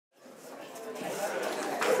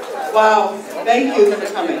Wow, thank you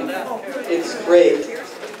for coming. It's great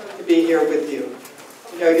to be here with you.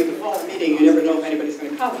 You know, you can call a meeting, you never know if anybody's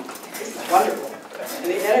going to come. This is wonderful. And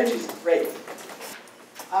the energy's great.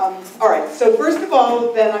 All right, so first of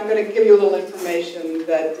all, then I'm going to give you a little information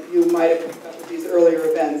that you might have picked up at these earlier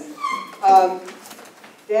events.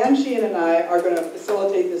 Dan Sheehan and I are going to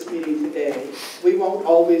facilitate this meeting today. We won't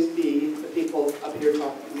always be the people up here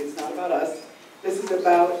talking. It's not about us. This is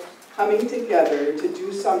about coming together to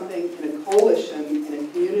do something in a coalition, in a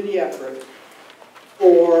community effort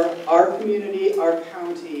for our community, our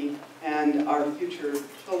county, and our future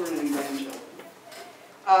children and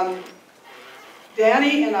grandchildren.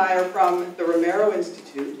 Danny and I are from the Romero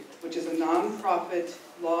Institute, which is a nonprofit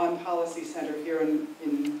law and policy center here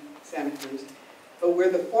in Santa Cruz. But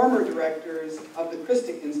we're the former directors of the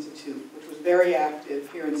Christic Institute, which was very active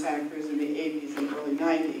here in Santa Cruz in the 80s and early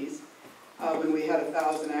 90s, when we had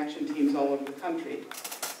 1,000 action teams all over the country.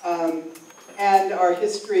 And our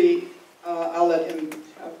history, I'll let him,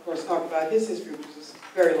 of course, talk about his history, which is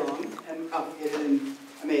very long and complicated and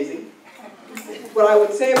amazing. What I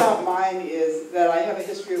would say about mine is that I have a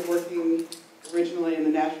history of working originally in the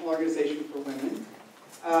National Organization for Women.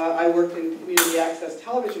 I worked in community access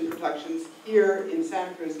television productions here in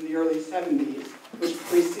Santa Cruz in the early 70s, which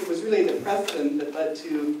was really the precedent that led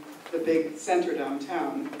to the big center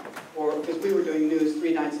downtown, because we were doing news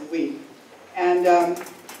 3 nights a week. And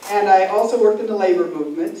I also worked in the labor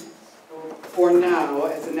movement for now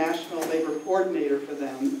as a national labor coordinator for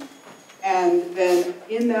them. And then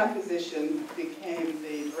in that position became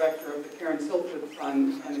the director of the Karen Silkwood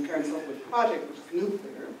Fund and the Karen Silkwood Project, which is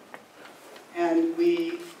nuclear. And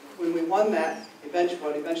when we won that,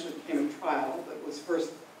 what eventually became a trial, but was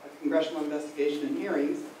first a congressional investigation and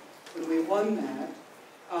hearings, when we won that,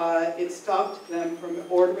 it stopped them from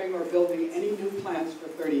ordering or building any new plants for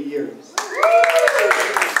 30 years.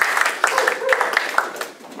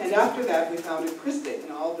 And after that, we founded Christic,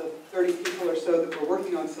 and all the 30 people or so that were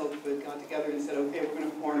working on Silkwood got together and said, okay, we're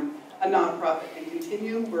going to form a nonprofit and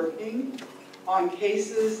continue working on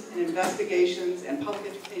cases and investigations and public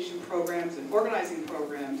education programs and organizing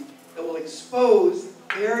programs that will expose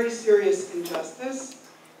very serious injustice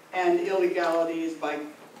and illegalities by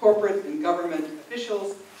corporate and government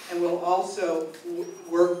officials, and will also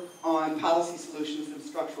work on policy solutions and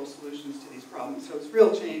structural solutions to these problems. So it's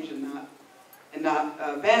real change and not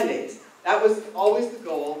Band-Aids. That was always the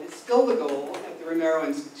goal. It's still the goal at the Romero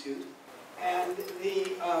Institute. And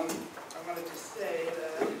I wanted to say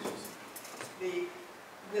that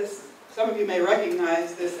some of you may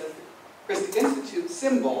recognize this as the Christic Institute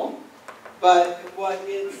symbol, but what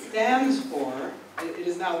it stands for, it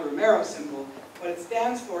is now the Romero symbol, what it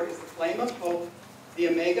stands for is the flame of hope, the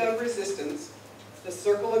omega of resistance, the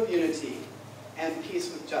circle of unity, and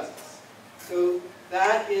peace with justice. So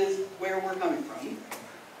that is where we're coming from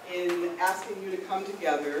in asking you to come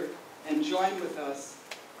together and join with us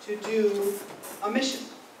to do a mission.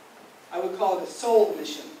 I would call it a soul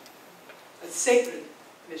mission, a sacred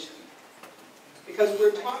mission. Because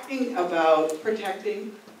we're talking about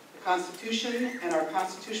protecting the Constitution and our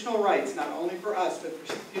constitutional rights, not only for us, but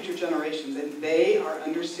for future generations. And they are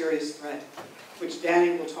under serious threat, which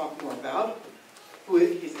Danny will talk more about.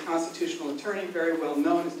 He's a constitutional attorney, very well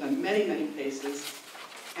known, has done many, many cases.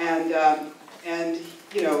 And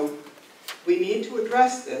you know, we need to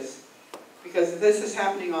address this because this is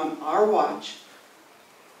happening on our watch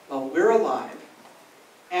while we're alive.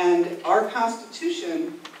 And our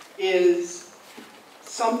Constitution is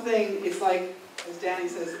something, it's like, as Danny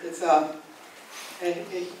says, it's a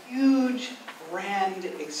huge, grand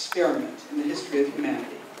experiment in the history of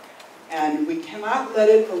humanity. And we cannot let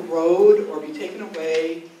it erode or be taken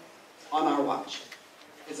away on our watch.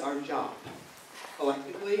 It's our job,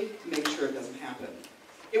 collectively, to make sure it doesn't happen.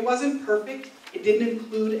 It wasn't perfect. It didn't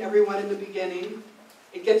include everyone in the beginning.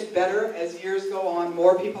 It gets better as years go on.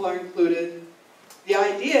 More people are included. The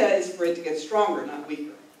idea is for it to get stronger, not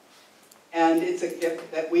weaker. And it's a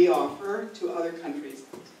gift that we offer to other countries.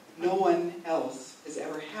 No one else has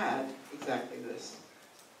ever had exactly this.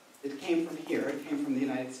 It came from here. It came from the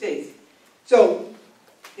United States. So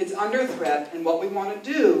it's under threat, and what we want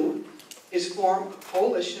to do is form a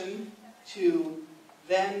coalition to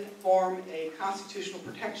then form a constitutional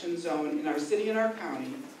protection zone in our city and our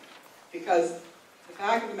county, because the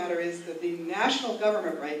fact of the matter is that the national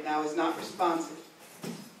government right now is not responsive.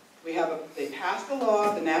 They passed a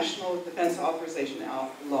law, the National Defense Authorization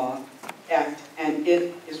Act, and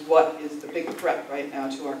it is what is the big threat right now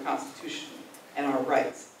to our Constitution and our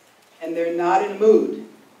rights. And they're not in a mood.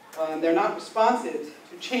 They're not responsive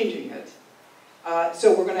to changing it.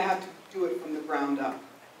 So we're going to have to do it from the ground up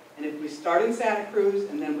And if we start in Santa Cruz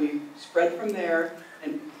and then we spread from there,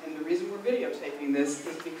 and the reason we're videotaping this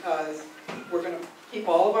is because we're going to keep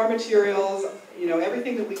all of our materials, you know,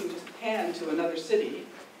 everything that we can just hand to another city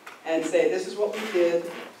and say, this is what we did,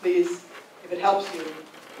 please, if it helps you,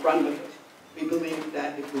 run with it. We believe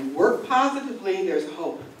that if we work positively, there's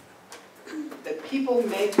hope. That people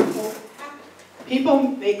make hope happen. People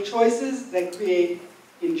make choices that create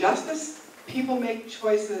injustice. People make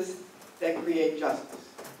choices that create justice.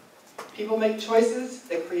 People make choices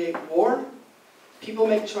that create war. People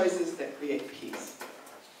make choices that create peace.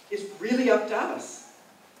 It's really up to us.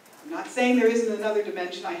 I'm not saying there isn't another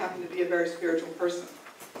dimension. I happen to be a very spiritual person.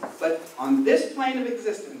 But on this plane of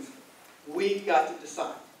existence, we've got to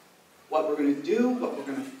decide what we're going to do, what we're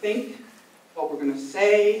going to think, what we're going to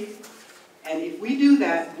say. And if we do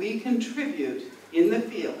that, we contribute in the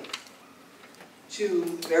field to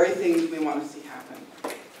the very things we want to see happen.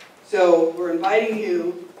 So we're inviting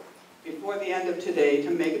you, before the end of today, to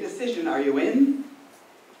make a decision. Are you in?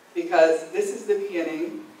 Because this is the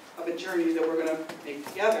beginning of a journey that we're going to make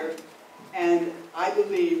together. And I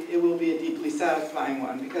believe it will be a deeply satisfying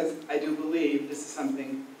one, because I do believe this is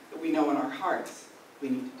something that we know in our hearts we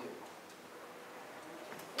need to do.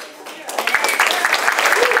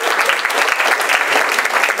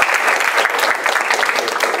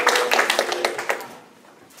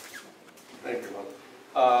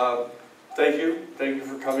 Thank you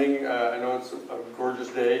for coming. I know it's a gorgeous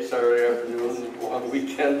day, Saturday afternoon, long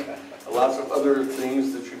weekend, lots of other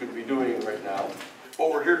things that you could be doing right now.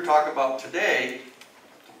 What we're here to talk about today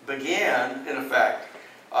began, in effect,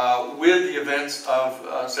 with the events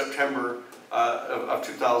of September of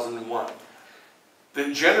 2001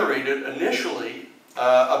 that generated initially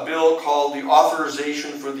a bill called the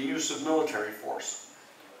Authorization for the Use of Military Force.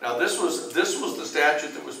 Now this was the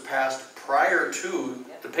statute that was passed prior to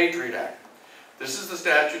the Patriot Act. This is the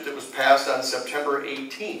statute that was passed on September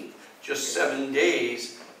 18th, just 7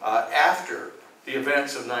 days after the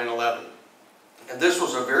events of 9/11. And this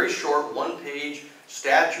was a very short one-page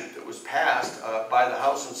statute that was passed by the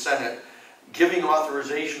House and Senate, giving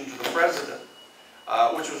authorization to the President,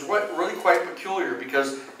 which was really quite peculiar,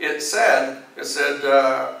 because it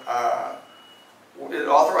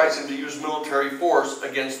authorized him to use military force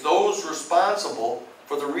against those responsible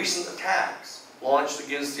for the recent attacks launched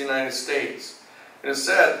against the United States. And it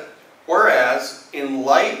said, whereas, in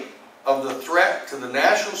light of the threat to the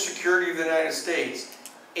national security of the United States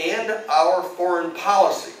and our foreign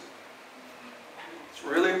policy, it's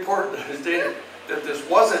really important to understand that this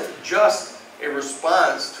wasn't just a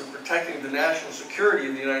response to protecting the national security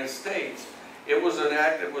of the United States. It was an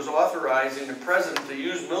act that was authorizing the President to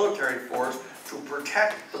use military force to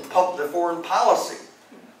protect the foreign policy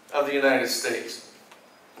of the United States.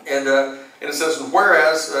 And it says,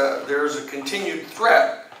 whereas there is a continued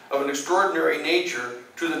threat of an extraordinary nature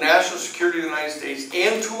to the national security of the United States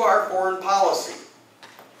and to our foreign policy,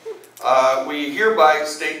 we hereby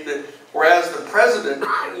state that whereas the President,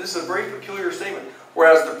 and this is a very peculiar statement,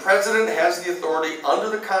 whereas the President has the authority under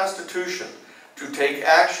the Constitution to take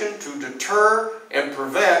action to deter and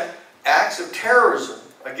prevent acts of terrorism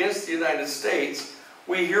against the United States,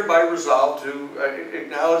 we hereby resolve to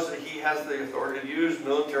acknowledge that he has the authority to use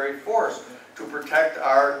military force to protect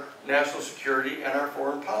our national security and our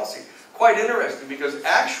foreign policy. Quite interesting, because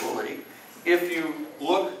actually, if you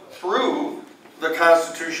look through the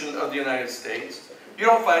Constitution of the United States, you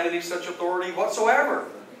don't find any such authority whatsoever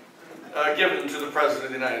given to the President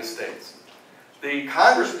of the United States. The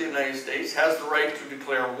Congress of the United States has the right to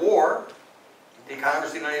declare war. The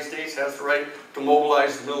Congress of the United States has the right to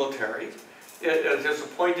mobilize the military. It has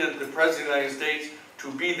appointed the President of the United States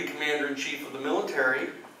to be the Commander-in-Chief of the military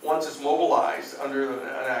once it's mobilized under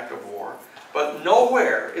an act of war. But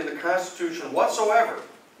nowhere in the Constitution whatsoever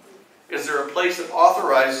is there a place that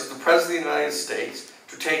authorizes the President of the United States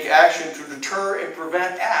to take action to deter and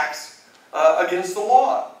prevent acts against the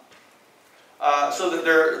law. So that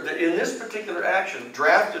in this particular action,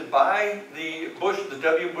 drafted by the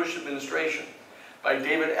W. Bush administration, by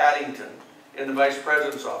David Addington in the Vice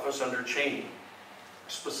President's office under Cheney,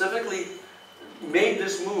 specifically made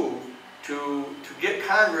this move to get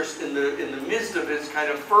Congress in the midst of its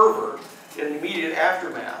kind of fervor in the immediate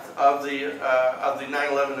aftermath of the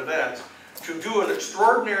 9/11 events, to do an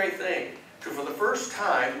extraordinary thing, to for the first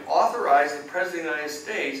time authorize the President of the United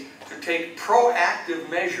States to take proactive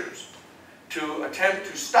measures to attempt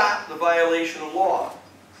to stop the violation of law.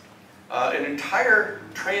 An entire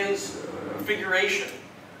transfiguration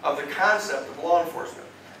of the concept of law enforcement.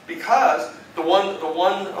 Because the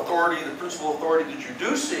one authority, the principal authority that you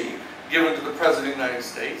do see given to the President of the United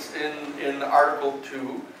States in Article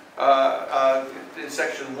 2 in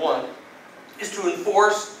Section 1, is to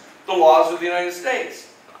enforce the laws of the United States.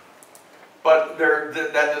 But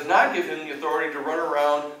that does not give him the authority to run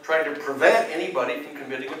around trying to prevent anybody from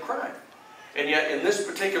committing a crime. And yet, in this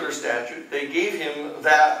particular statute, they gave him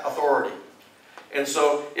that authority. And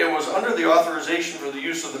so, it was under the authorization for the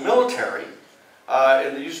use of the military,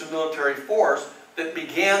 and the use of military force, that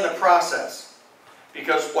began the process.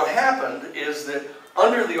 Because what happened is that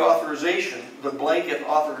under the authorization, the blanket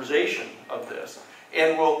authorization of this,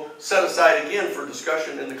 and we'll set aside again for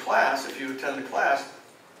discussion in the class, if you attend the class,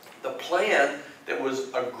 the plan that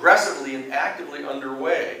was aggressively and actively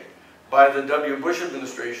underway by the W. Bush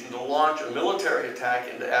administration to launch a military attack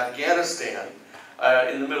into Afghanistan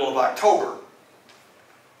in the middle of October.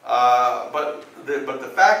 But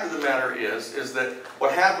the fact of the matter is that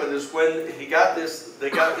what happened is when they got this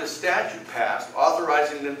statute passed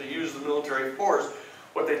authorizing them to use the military force,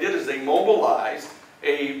 what they did is they mobilized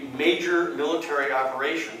a major military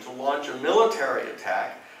operation to launch a military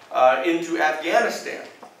attack into Afghanistan.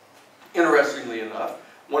 Interestingly enough,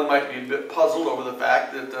 one might be a bit puzzled over the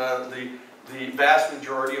fact that the vast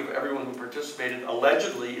majority of everyone who participated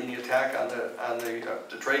allegedly in the attack on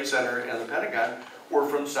the Trade Center and the Pentagon were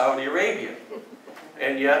from Saudi Arabia.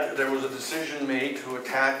 And yet there was a decision made to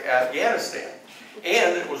attack Afghanistan.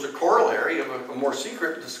 And it was a corollary of a more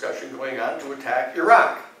secret discussion going on to attack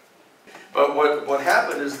Iraq. But what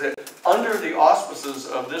happened is that under the auspices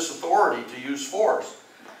of this authority to use force,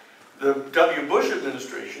 the W. Bush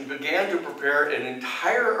administration began to prepare an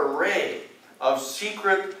entire array of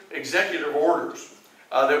secret executive orders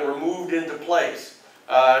that were moved into place.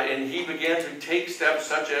 And he began to take steps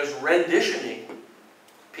such as renditioning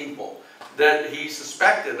people that he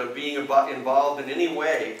suspected of being involved in any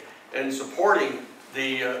way in supporting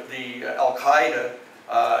the Al-Qaeda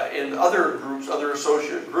and other groups, other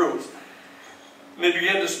associate groups. And they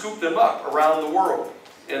began to scoop them up around the world.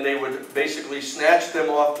 And they would basically snatch them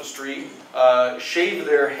off the street, shave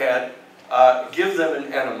their head, give them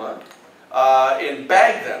an enema, and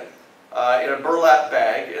bag them in a burlap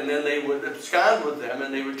bag, and then they would abscond with them,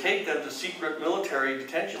 and they would take them to secret military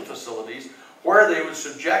detention facilities where they would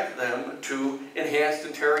subject them to enhanced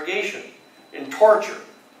interrogation and torture,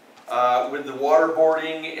 with the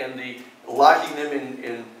waterboarding and the locking them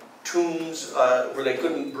in tombs where they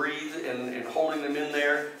couldn't breathe and holding them in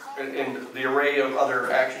there, and the array of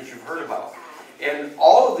other actions you've heard about. And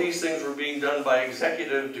all of these things were being done by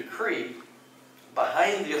executive decree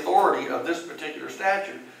behind the authority of this particular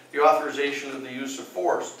statute, the authorization of the use of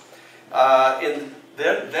force. And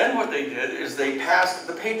then what they did is they passed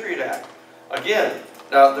the Patriot Act. Again,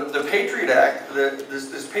 now the Patriot Act,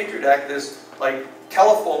 this Patriot Act, this like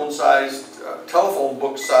telephone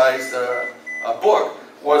book-sized book,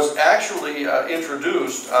 was actually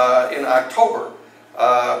introduced in October.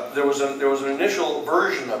 There was an initial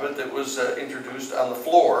version of it that was introduced on the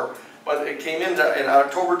floor, but it came in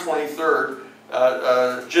October 23rd.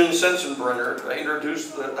 Jim Sensenbrenner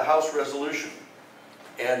introduced the House resolution,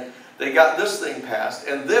 and they got this thing passed.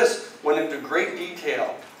 And this went into great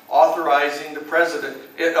detail, authorizing the president.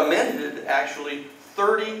 It amended actually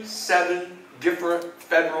 37 different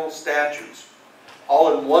federal statutes,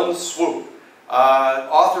 all in one swoop,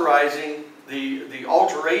 authorizing the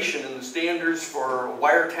alteration in the standards for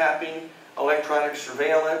wiretapping, electronic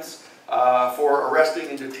surveillance, for arresting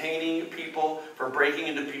and detaining people, for breaking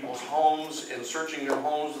into people's homes and searching their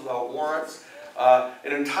homes without warrants.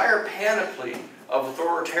 An entire panoply of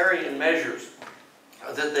authoritarian measures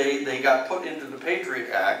that they got put into the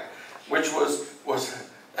Patriot Act, which was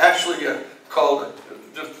actually called,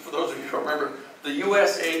 just for those of you who don't remember, the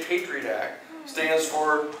USA Patriot Act stands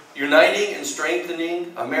for Uniting and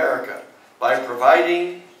Strengthening America by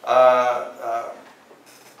providing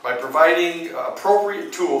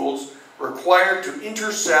appropriate tools required to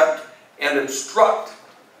intercept and obstruct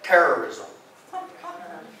terrorism.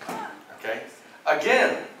 Okay?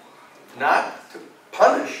 Again, not to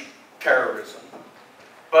punish terrorism,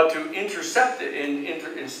 but to intercept it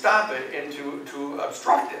and stop it and to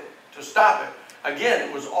obstruct it, to stop it. Again,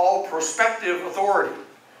 it was all prospective authority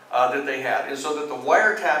that they had. And so that the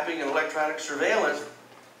wiretapping and electronic surveillance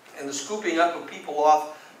and the scooping up of people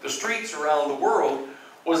off the streets around the world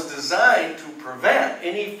was designed to prevent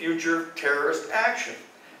any future terrorist action.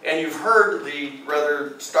 And you've heard the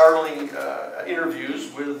rather startling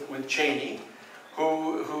interviews with Cheney,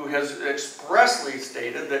 who has expressly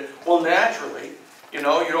stated that, well, naturally, you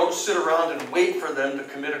don't sit around and wait for them to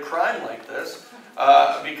commit a crime like this,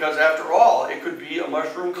 because after all, it could be a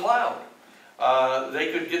mushroom cloud.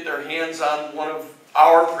 They could get their hands on one of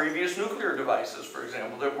our previous nuclear devices, for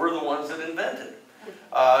example, that we're the ones that invented,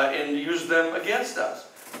 and use them against us.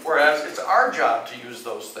 whereas it's our job to use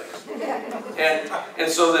those things. And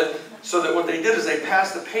so that what they did is they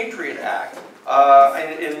passed the Patriot Act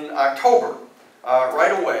in October,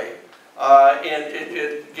 right away, and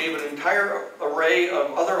it gave an entire array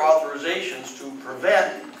of other authorizations to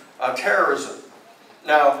prevent terrorism.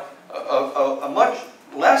 Now, a much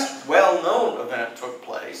less well-known event took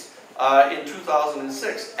place in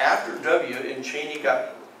 2006 after W. and Cheney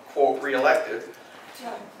got, quote, re-elected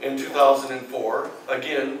in 2004,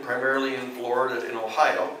 again, primarily in Florida and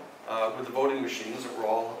Ohio, with the voting machines that we're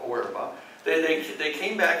all aware about. They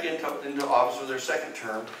came back into office with their second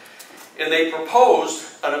term, and they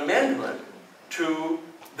proposed an amendment to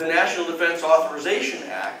the National Defense Authorization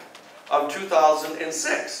Act of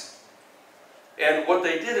 2006. And what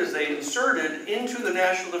they did is they inserted into the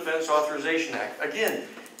National Defense Authorization Act, again,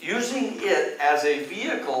 using it as a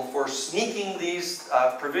vehicle for sneaking these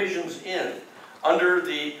provisions in under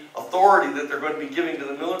the authority that they're going to be giving to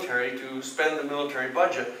the military to spend the military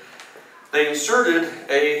budget. They inserted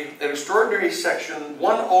an extraordinary section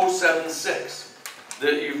 1076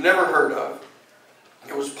 that you've never heard of.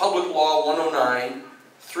 It was Public Law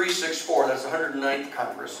 109-364, that's the 109th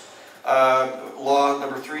Congress, Law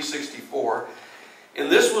number 364. And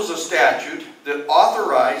this was a statute that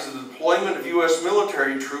authorized the deployment of U.S.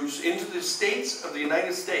 military troops into the states of the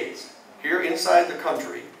United States, here inside the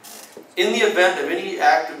country, in the event of any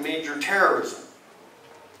act of major terrorism.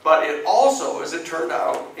 But it also, as it turned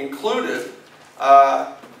out, included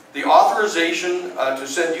the authorization to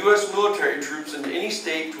send U.S. military troops into any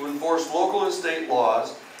state to enforce local and state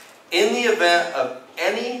laws in the event of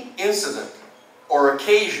any incident or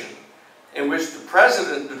occasion in which the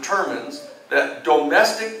President determines that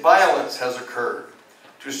domestic violence has occurred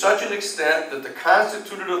to such an extent that the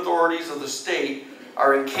constituted authorities of the state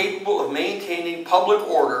are incapable of maintaining public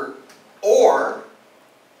order, or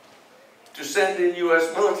to send in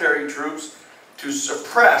U.S. military troops to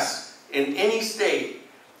suppress in any state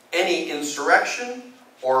any insurrection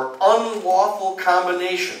or unlawful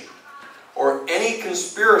combination or any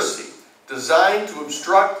conspiracy designed to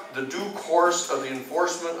obstruct the due course of the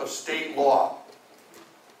enforcement of state law.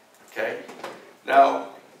 Okay? Now,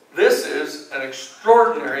 this is an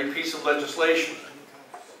extraordinary piece of legislation.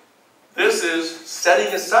 This is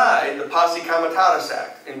setting aside the Posse Comitatus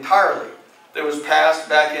Act entirely that was passed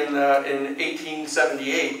back in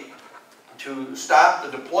 1878 to stop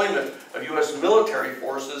the deployment of U.S. military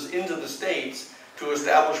forces into the states to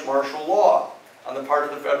establish martial law on the part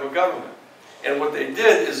of the federal government. And what they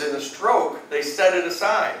did is, in a stroke, they set it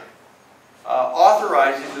aside,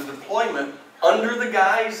 authorizing the deployment under the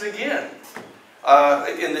guise, again,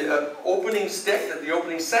 in the opening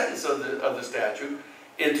sentence of the statute,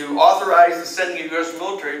 and to authorize the sending of U.S.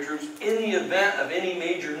 military troops in the event of any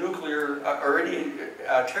major nuclear or any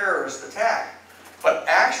terrorist attack. But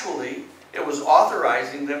actually, it was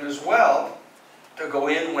authorizing them as well to go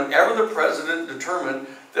in whenever the President determined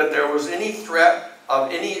that there was any threat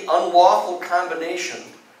of any unlawful combination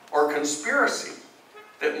or conspiracy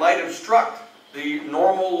that might obstruct the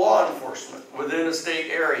normal law enforcement within a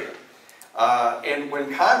state area. And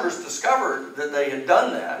when Congress discovered that they had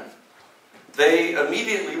done that, they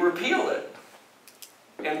immediately repealed it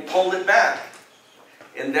and pulled it back.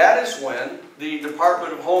 And that is when the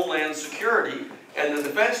Department of Homeland Security and the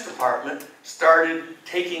Defense Department started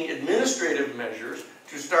taking administrative measures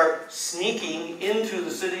to start sneaking into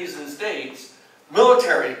the cities and states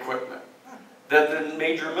military equipment that the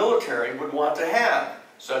major military would want to have,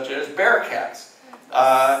 such as Bearcats.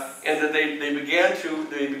 And that they began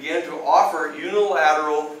to offer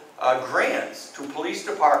unilateral grants to police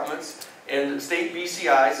departments and state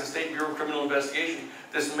BCIs, the State Bureau of Criminal Investigation,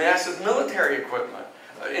 this massive military equipment.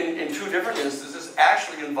 In two different instances,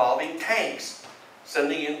 actually involving tanks,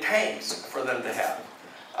 sending in tanks for them to have.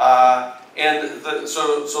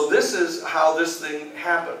 So this is how this thing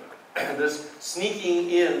happened. This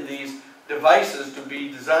sneaking in these devices to be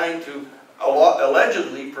designed to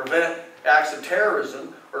allegedly prevent acts of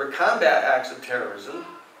terrorism or to combat acts of terrorism,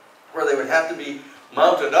 where they would have to be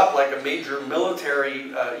mounted up like a major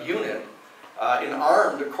military unit and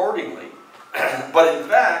armed accordingly. But in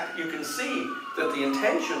fact, you can see that the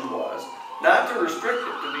intention was not to restrict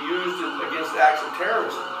it to be used against acts of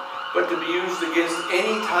terrorism, but to be used against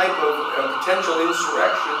any type of potential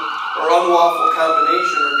insurrection or unlawful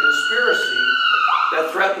combination or conspiracy that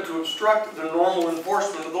threatened to obstruct the normal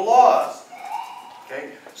enforcement of the laws.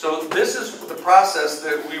 Okay? So this is the process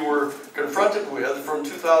that we were confronted with from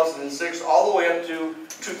 2006 all the way up to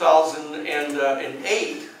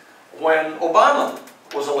 2008 when Obama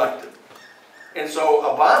was elected. And so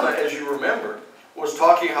Obama, as you remember, was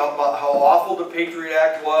talking about how awful the Patriot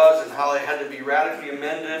Act was and how it had to be radically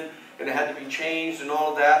amended and it had to be changed and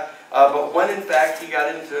all of that. But when in fact he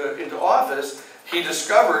got into office, he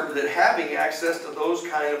discovered that having access to those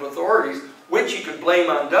kind of authorities, which he could blame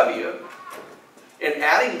on W. and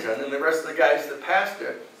Addington and the rest of the guys that passed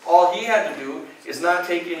it, all he had to do is not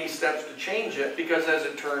take any steps to change it, because as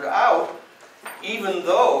it turned out, even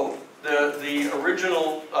though the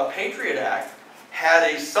original Patriot Act had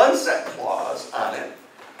a sunset clause on it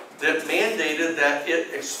that mandated that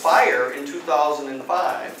it expire in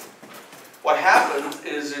 2005, what happened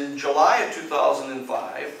is in July of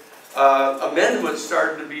 2005, amendments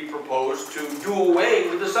started to be proposed to do away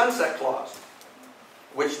with the sunset clause,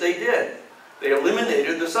 which they did. They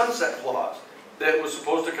eliminated the sunset clause that was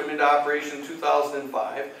supposed to come into operation in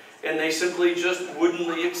 2005, and they simply just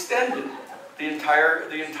woodenly extended the entire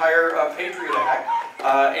Patriot Act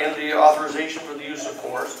and the authorization for the use of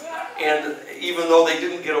force. And even though they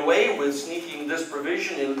didn't get away with sneaking this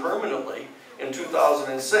provision in permanently in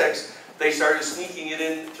 2006, they started sneaking it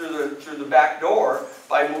in through the back door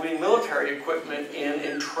by moving military equipment in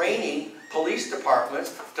and training police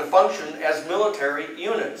departments to function as military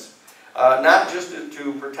units. Not just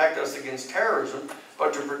to protect us against terrorism,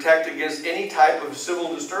 but to protect against any type of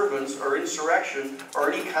civil disturbance or insurrection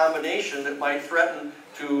or any combination that might threaten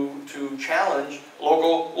to challenge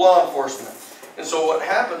local law enforcement. And so what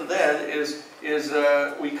happened then is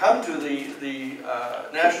we come to the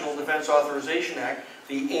National Defense Authorization Act,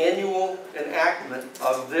 the annual enactment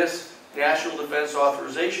of this National Defense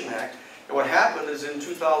Authorization Act. And what happened is in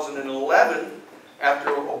 2011, after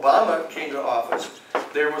Obama came to office,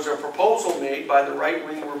 there was a proposal made by the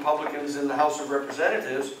right-wing Republicans in the House of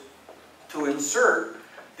Representatives to insert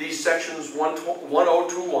these sections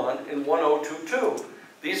 1021 and 1022.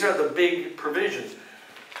 These are the big provisions.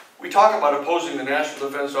 We talk about opposing the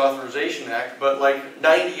National Defense Authorization Act, but like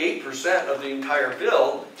 98% of the entire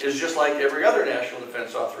bill is just like every other National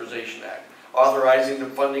Defense Authorization Act, authorizing the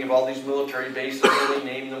funding of all these military bases, and they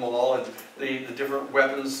name them all, and the different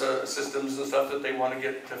weapons systems and stuff that they want to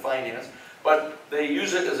get to finance. But they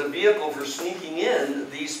use it as a vehicle for sneaking in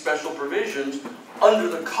these special provisions under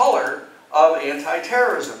the color of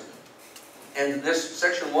anti-terrorism. And this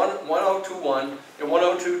section 1021 and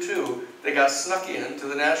 1022, they got snuck in to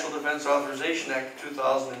the National Defense Authorization Act of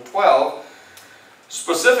 2012.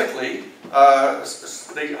 Specifically,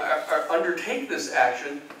 they undertake this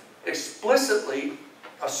action explicitly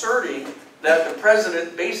asserting that the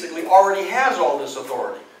president basically already has all this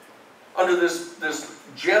authority under this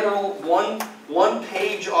general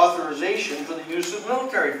one-page authorization for the use of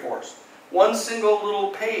military force. One single little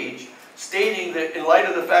page stating that in light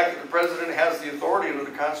of the fact that the president has the authority under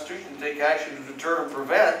the Constitution to take action to deter and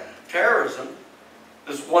prevent terrorism,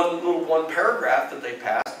 this one paragraph that they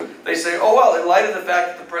passed, they say, oh well, in light of the fact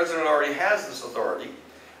that the president already has this authority,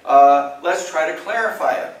 let's try to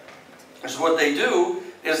clarify it. So what they do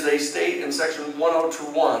is they state in section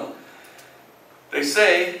 1021, they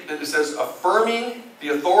say that it says, affirming the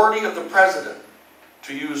authority of the president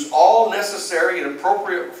to use all necessary and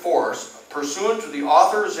appropriate force pursuant to the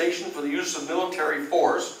authorization for the use of military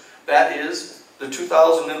force, that is, the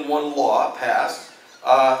 2001 law passed,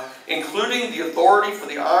 including the authority for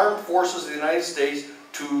the armed forces of the United States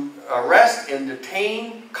to arrest and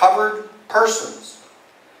detain covered persons,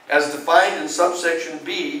 as defined in subsection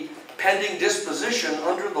B, pending disposition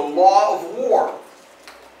under the law of war.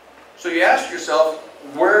 So you ask yourself,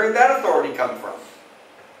 where did that authority come from?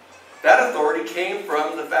 That authority came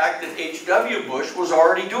from the fact that H.W. Bush was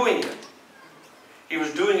already doing it. He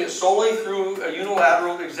was doing it solely through a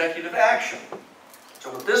unilateral executive action. So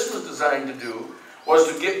what this was designed to do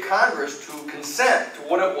was to get Congress to consent to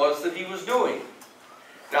what it was that he was doing.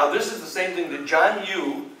 Now this is the same thing that John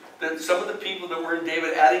Yoo, that some of the people that were in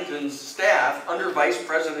David Addington's staff under Vice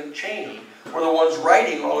President Cheney were the ones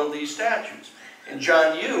writing all of these statutes. And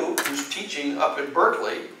John Yoo, who's teaching up at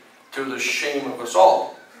Berkeley, to the shame of us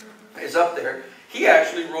all, is up there. He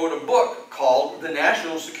actually wrote a book called The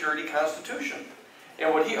National Security Constitution.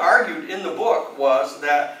 And what he argued in the book was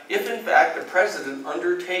that if in fact the president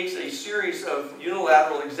undertakes a series of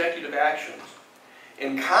unilateral executive actions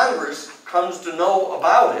and Congress comes to know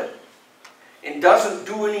about it and doesn't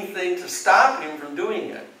do anything to stop him from doing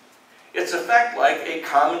it, it's in effect like a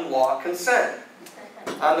common law consent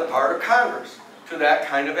on the part of Congress to that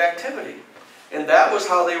kind of activity. And that was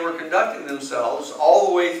how they were conducting themselves all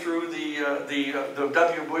the way through the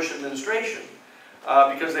W. Bush administration.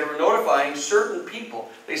 Because they were notifying certain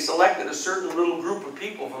people. They selected a certain little group of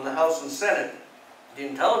people from the House and Senate, the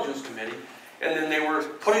Intelligence Committee, and then they were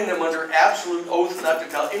putting them under absolute oath not to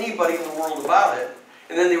tell anybody in the world about it.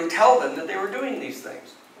 And then they would tell them that they were doing these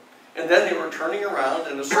things. And then they were turning around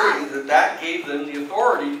and asserting that that gave them the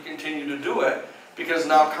authority to continue to do it, because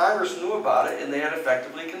now Congress knew about it and they had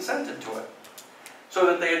effectively consented to it. So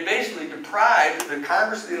that they had basically deprived the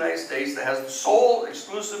Congress of the United States, that has the sole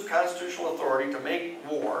exclusive constitutional authority to make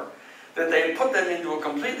war, that they had put them into a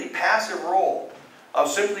completely passive role of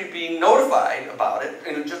simply being notified about it,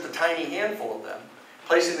 and just a tiny handful of them,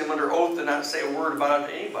 placing them under oath to not say a word about it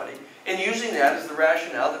to anybody, and using that as the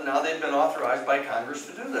rationale that now they've been authorized by Congress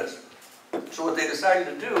to do this. So what they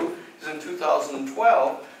decided to do is in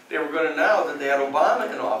 2012, they were going to, now that they had Obama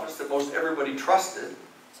in office, that most everybody trusted,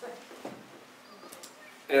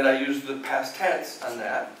 and I used the past tense on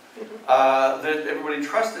that, that everybody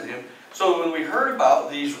trusted him. So when we heard about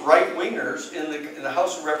these right-wingers in the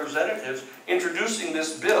House of Representatives introducing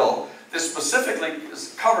this bill, this specifically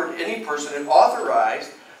covered any person and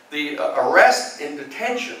authorized the arrest and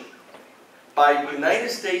detention by United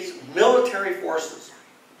States military forces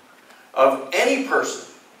of any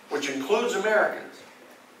person, which includes Americans,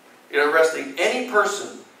 in arresting any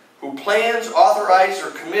person who plans, authorized,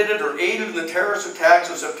 or committed, or aided in the terrorist attacks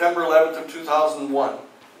of September 11th of 2001.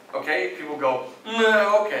 Okay? People go,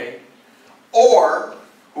 okay. Or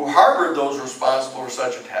who harbored those responsible for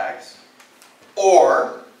such attacks,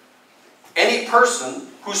 or any person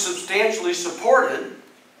who substantially supported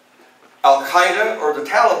Al-Qaeda or the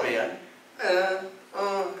Taliban,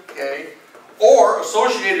 okay, or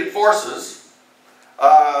associated forces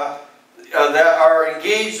that are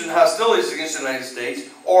engaged in hostilities against the United States,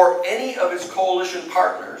 or any of its coalition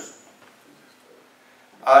partners,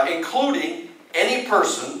 including any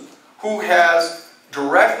person who has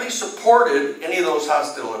directly supported any of those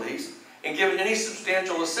hostilities and given any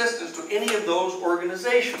substantial assistance to any of those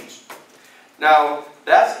organizations. Now,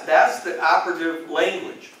 that's the operative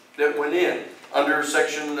language that went in under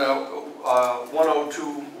section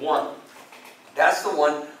 1021. That's the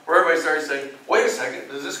one where everybody started saying, wait a second,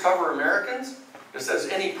 does this cover Americans? It says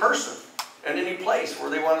any person and any place where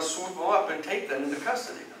they want to swoop them up and take them into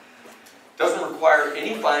custody. Doesn't require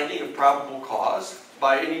any finding of probable cause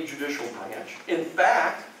by any judicial branch. In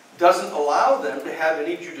fact, doesn't allow them to have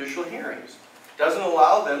any judicial hearings. Doesn't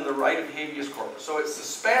allow them the right of habeas corpus. So it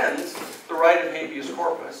suspends the right of habeas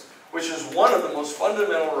corpus, which is one of the most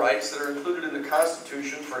fundamental rights that are included in the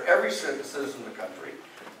Constitution for every citizen in the country.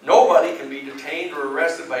 Nobody can be detained or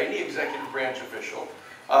arrested by any executive branch official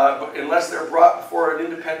unless they're brought before an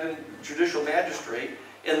independent judicial magistrate,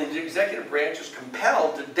 and the executive branch is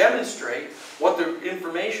compelled to demonstrate what the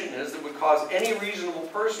information is that would cause any reasonable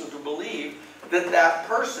person to believe that that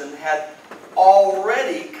person had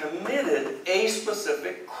already committed a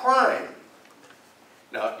specific crime.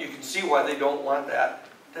 Now, you can see why they don't want that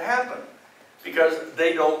to happen, because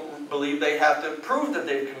they don't believe they have to prove that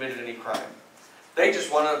they've committed any crime. They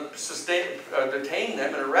just want to detain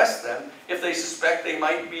them and arrest them if they suspect they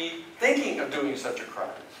might be thinking of doing such a crime,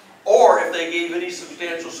 or if they gave any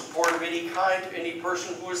substantial support of any kind to any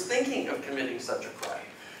person who was thinking of committing such a crime.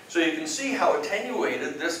 So you can see how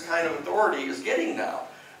attenuated this kind of authority is getting now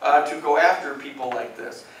to go after people like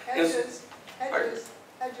this. Hedges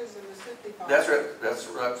in Mississippi. That's right. That's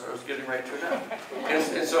what I was getting right to now.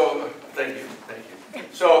 And so, thank you.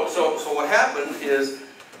 So what happened is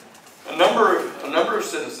a number of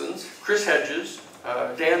citizens, Chris Hedges,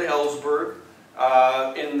 Dan Ellsberg,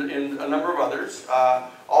 and a number of others,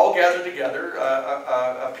 all gathered together,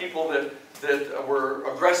 people that were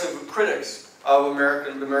aggressive critics of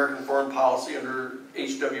American foreign policy under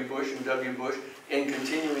H.W. Bush and W. Bush, and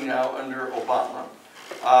continuing now under Obama.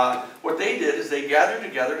 What they did is they gathered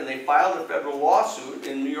together and they filed a federal lawsuit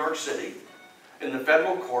in New York City, in the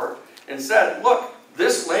federal court, and said, look,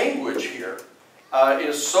 this language here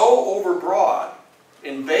is so overbroad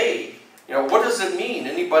and vague. You know, what does it mean?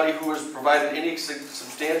 Anybody who has provided any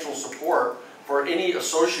substantial support for any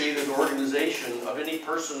associated organization of any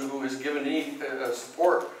person who has given any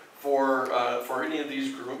support for any of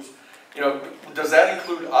these groups, you know, does that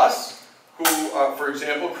include us? Who, for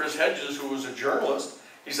example, Chris Hedges, who was a journalist,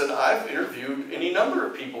 he said, I've interviewed any number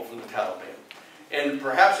of people from the Taliban. And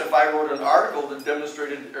perhaps if I wrote an article that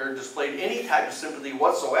demonstrated or displayed any type of sympathy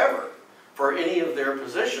whatsoever for any of their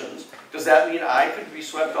positions, does that mean I could be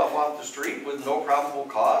swept off the street with no probable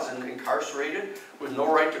cause and incarcerated with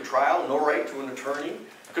no right to trial, no right to an attorney,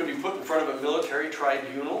 could be put in front of a military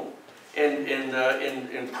tribunal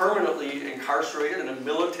and permanently incarcerated in a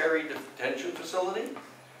military detention facility?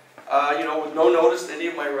 You know, with no notice to any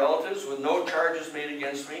of my relatives, with no charges made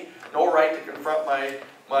against me, no right to confront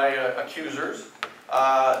my accusers.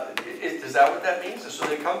 Is that what that means? And so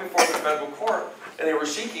they come before the federal court, and they were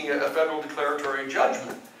seeking a federal declaratory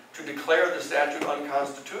judgment to declare the statute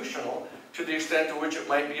unconstitutional to the extent to which it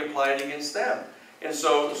might be applied against them. And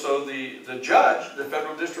so the judge, the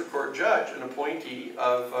federal district court judge, an appointee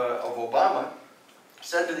of Obama,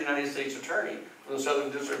 said to the United States Attorney from the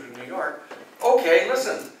Southern District of New York, okay,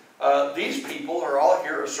 listen, these people are all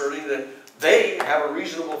here asserting that they have a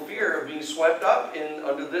reasonable fear of being swept up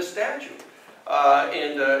under this statute.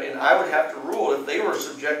 And I would have to rule, if they were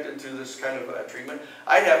subjected to this kind of treatment,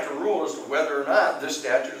 I'd have to rule as to whether or not this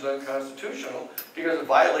statute is unconstitutional because it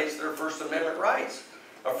violates their First Amendment rights.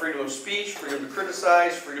 Freedom of speech, freedom to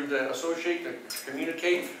criticize, freedom to associate, to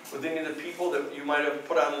communicate with any of the people that you might have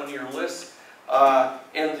put on one of your lists.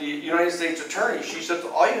 And the United States Attorney, she said,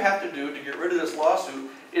 all you have to do to get rid of this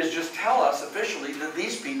lawsuit is just tell us officially that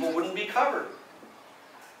these people wouldn't be covered.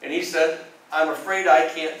 And he said, I'm afraid I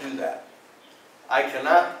can't do that. I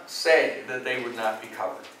cannot say that they would not be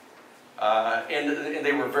covered. And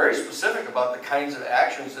they were very specific about the kinds of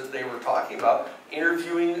actions that they were talking about,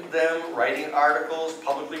 interviewing them, writing articles,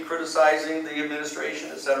 publicly criticizing the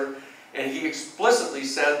administration, etc. And he explicitly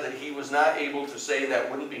said that he was not able to say that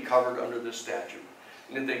wouldn't be covered under this statute,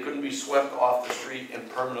 and that they couldn't be swept off the street and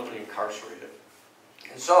permanently incarcerated.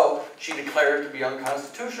 And so she declared it to be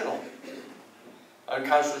unconstitutional.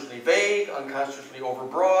 Unconstitutionally vague, unconstitutionally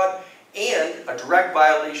overbroad, and a direct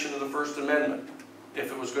violation of the First Amendment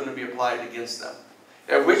if it was going to be applied against them.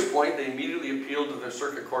 At which point they immediately appealed to the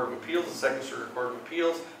Circuit Court of Appeals, the Second Circuit Court of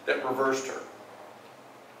Appeals, that reversed her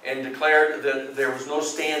and declared that there was no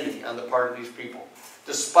standing on the part of these people,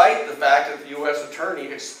 despite the fact that the U.S. Attorney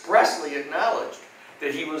expressly acknowledged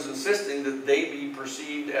that he was insisting that they be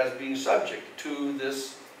perceived as being subject to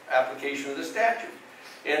this application of the statute.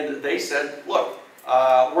 And they said, look,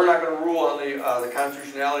 we're not going to rule on the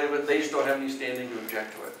constitutionality of it. They just don't have any standing to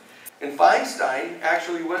object to it. And Feinstein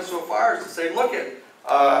actually went so far as to say, look,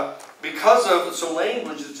 because of some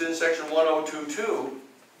language that's in Section 1022,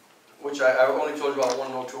 which I only told you about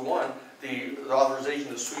 1021, the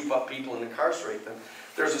authorization to sweep up people and incarcerate them,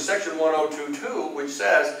 there's a Section 1022 which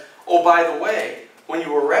says, oh, by the way, when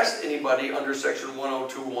you arrest anybody under Section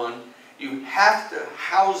 1021, you have to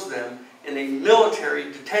house them in a military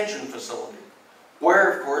detention facility,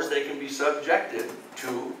 where, of course, they can be subjected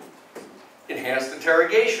to enhanced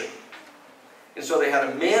interrogation. And so they had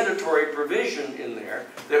a mandatory provision in there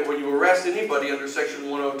that when you arrest anybody under Section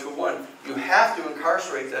 1021, you have to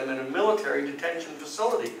incarcerate them in a military detention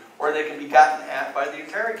facility where they can be gotten at by the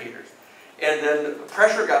interrogators. And then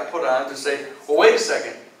pressure got put on to say, well, wait a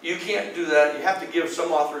second, you can't do that. You have to give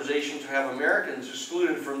some authorization to have Americans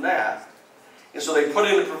excluded from that. And so they put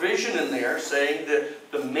in a provision in there saying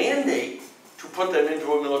that the mandate to put them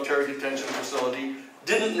into a military detention facility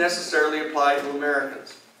didn't necessarily apply to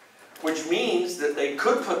Americans, which means that they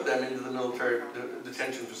could put them into the military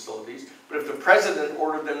detention facilities, but if the president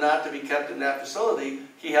ordered them not to be kept in that facility,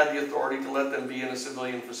 he had the authority to let them be in a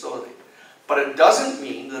civilian facility. But it doesn't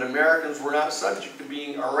mean that Americans were not subject to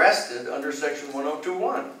being arrested under Section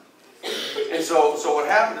 1021. And so what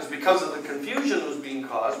happened is, because of the confusion that was being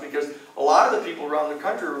caused, because a lot of the people around the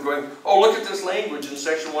country were going, oh, look at this language in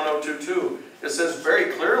Section 1022. It says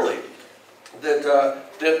very clearly that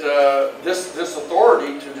this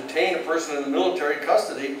authority to detain a person in military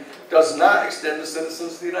custody does not extend to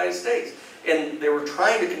citizens of the United States. And they were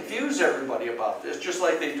trying to confuse everybody about this, just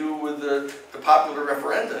like they do with the popular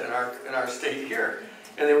referenda in our state here.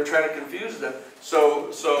 And they were trying to confuse them.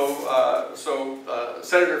 So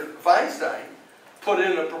Senator Feinstein put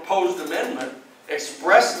in a proposed amendment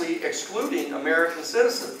expressly excluding American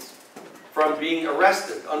citizens from being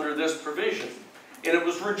arrested under this provision. And it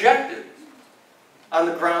was rejected on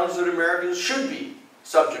the grounds that Americans should be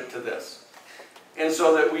subject to this. And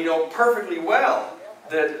so that we know perfectly well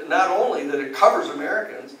that not only that it covers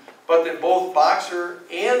Americans, but that both Boxer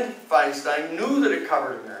and Feinstein knew that it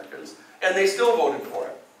covered Americans, and they still voted for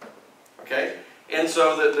it. Okay? And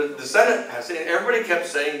so the Senate passed it, and everybody kept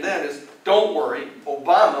saying then is, don't worry,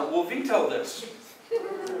 Obama will veto this.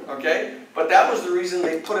 Okay? But that was the reason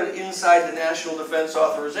they put it inside the National Defense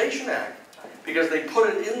Authorization Act, because they put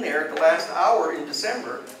it in there at the last hour in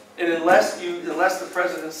December, and unless the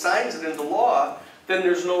president signs it into law, then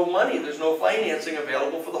there's no money, there's no financing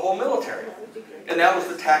available for the whole military. And that was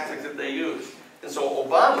the tactic that they used. And so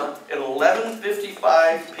Obama, at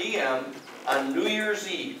 11:55 p.m. on New Year's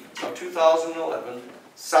Eve of 2011,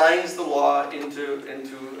 signs the law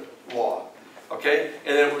into law. Okay?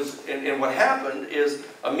 And what happened is,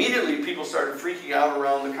 immediately people started freaking out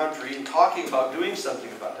around the country and talking about doing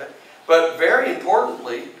something about it. But very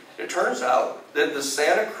importantly, it turns out that the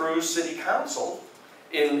Santa Cruz City Council,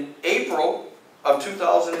 in April of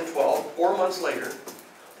 2012, 4 months later,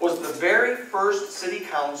 was the very first city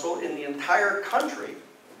council in the entire country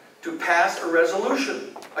to pass a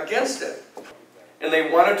resolution against it. And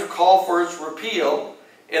they wanted to call for its repeal,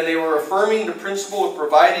 and they were affirming the principle of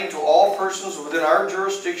providing to all persons within our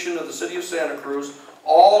jurisdiction of the city of Santa Cruz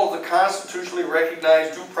all of the constitutionally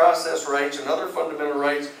recognized due process rights and other fundamental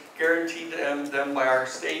rights guaranteed to them by our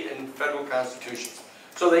state and federal constitutions.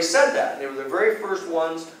 So they said that. They were the very first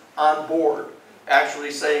ones on board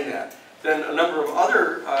actually saying that. Then a number of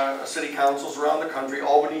other city councils around the country,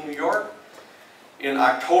 Albany, New York, in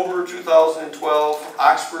October 2012,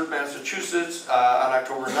 Oxford, Massachusetts, on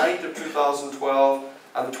October 9th of 2012,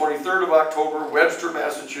 on the 23rd of October, Webster,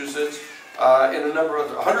 Massachusetts, and a number of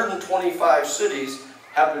other 125 cities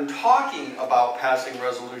have been talking about passing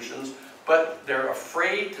resolutions, but they're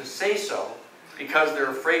afraid to say so because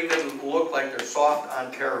they're afraid they look like they're soft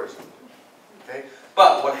on terrorism. Okay?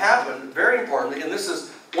 But what happened, very importantly, and this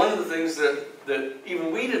is one of the things that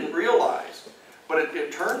even we didn't realize, but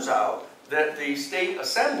it turns out that the state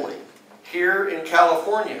assembly here in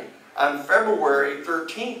California on February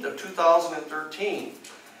 13th of 2013,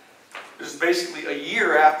 this is basically a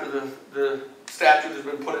year after the statute has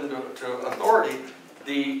been put into authority,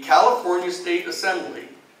 the California State Assembly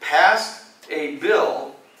passed a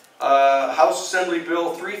bill, House Assembly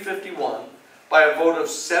Bill 351, by a vote of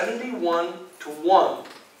 71-1,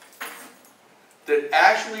 that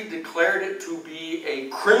actually declared it to be a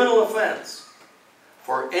criminal offense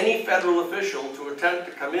for any federal official to attempt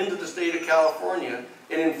to come into the state of California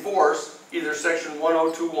and enforce either Section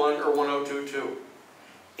 1021 or 1022.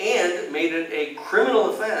 And made it a criminal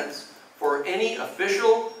offense for any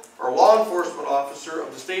official or law enforcement officer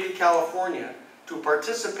of the state of California to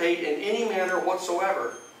participate in any manner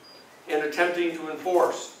whatsoever in attempting to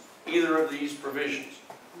enforce either of these provisions.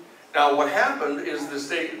 Now what happened is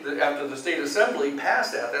after the state assembly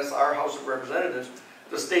passed that, that's our House of Representatives,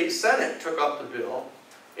 the state Senate took up the bill,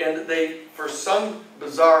 and they, for some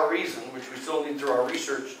bizarre reason, which we still need through our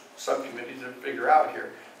research subcommittee to figure out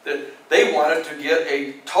here, that they wanted to get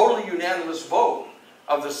a totally unanimous vote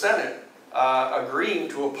of the Senate agreeing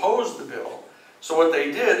to oppose the bill. So what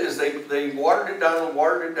they did is they watered it down and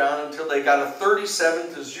watered it down until they got a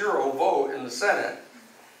 37-0 vote in the Senate.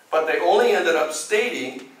 But they only ended up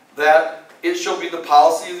stating that it shall be the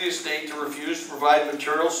policy of the estate to refuse to provide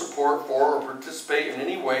material support for or participate in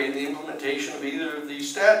any way in the implementation of either of these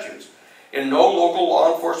statutes. And no local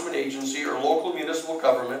law enforcement agency or local municipal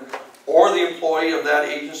government or the employee of that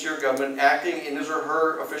agency or government acting in his or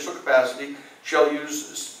her official capacity shall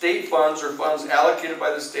use state funds or funds allocated by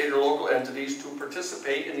the state or local entities to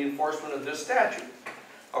participate in the enforcement of this statute.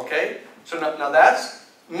 Okay? So now that's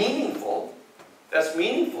meaningful. That's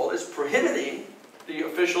meaningful. It's prohibiting the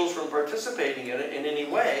officials from participating in it in any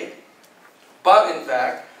way. But in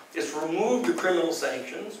fact, it's removed the criminal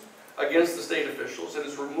sanctions against the state officials. It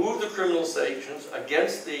has removed the criminal sanctions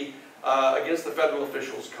against the federal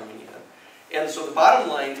officials coming in. And so the bottom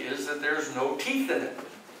line is that there's no teeth in it.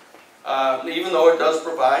 Even though it does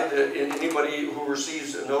provide that anybody who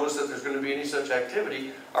receives a notice that there's going to be any such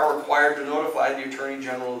activity are required to notify the Attorney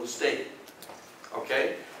General of the state.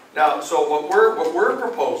 Okay? Now, so what we're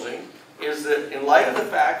proposing is that in light of the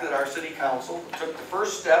fact that our City Council took the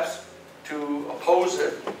first steps to oppose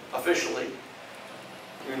it officially,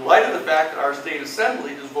 in light of the fact that our State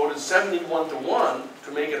Assembly has voted 71-1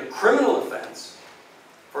 to make it a criminal offense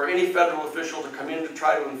for any federal official to come in to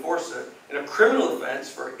try to enforce it, and a criminal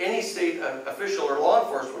offense for any state official or law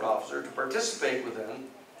enforcement officer to participate within,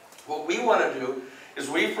 what we want to do is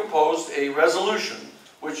we've proposed a resolution,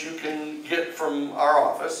 which you can get from our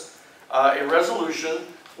office, a resolution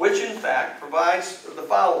which in fact provides the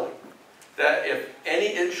following, that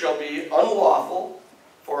it shall be unlawful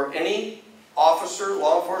for any officer,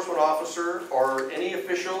 law enforcement officer, or any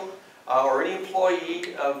official or any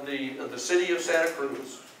employee of the city of Santa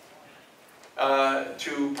Cruz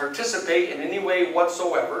to participate in any way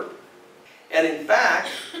whatsoever. And in fact,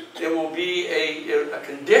 it will be a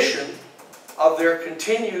condition of their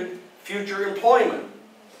continued future employment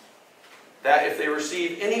that if they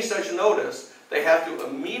receive any such notice, they have to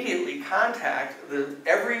immediately contact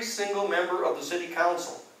every single member of the City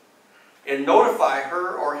Council and notify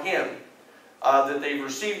her or him that they've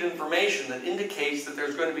received information that indicates that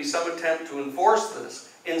there's going to be some attempt to enforce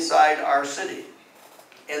this inside our city.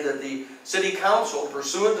 And that the City Council,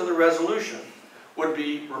 pursuant to the resolution, would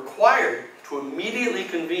be required to immediately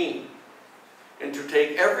convene and to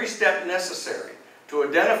take every step necessary to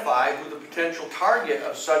identify who the potential target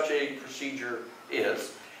of such a procedure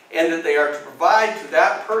is, and that they are to provide to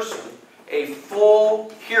that person a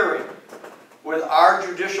full hearing with our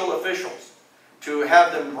judicial officials to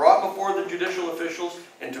have them brought before the judicial officials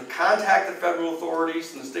and to contact the federal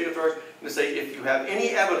authorities and the state authorities and to say, if you have any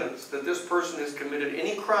evidence that this person has committed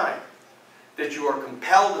any crime, that you are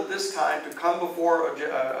compelled at this time to come before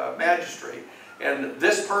a magistrate, and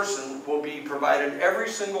this person will be provided every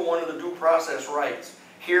single one of the due process rights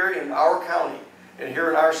here in our county and here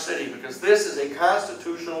in our city, because this is a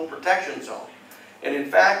constitutional protection zone. And in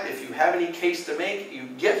fact, if you have any case to make, you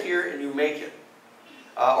get here and you make it.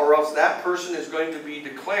 Or else that person is going to be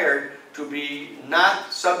declared to be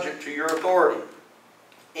not subject to your authority.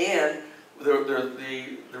 And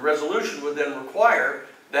the resolution would then require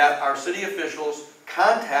that our city officials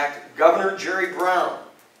contact Governor Jerry Brown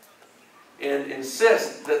and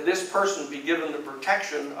insist that this person be given the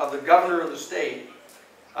protection of the governor of the state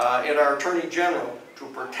and our Attorney General to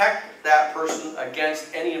protect that person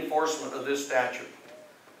against any enforcement of this statute.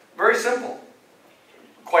 Very simple,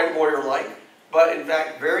 quite lawyer-like, but in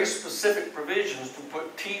fact very specific provisions to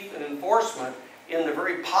put teeth and enforcement in the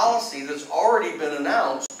very policy that's already been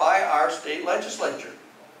announced by our state legislature.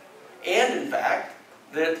 And in fact,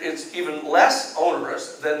 that it's even less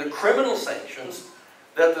onerous than the criminal sanctions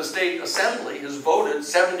that the state assembly has voted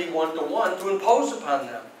 71-1 to impose upon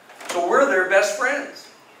them. So we're their best friends.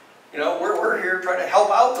 You know, we're here trying to help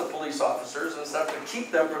out the police officers and stuff to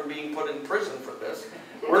keep them from being put in prison for this.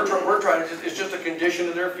 We're trying to, it's just a condition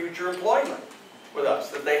of their future employment with us,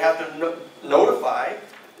 that they have to notify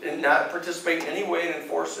and not participate in any way in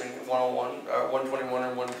enforcing 101, 121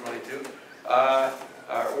 and 122,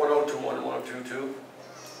 1021 and 1022.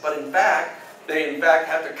 But in fact, they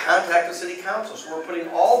have to contact the city council. So we're putting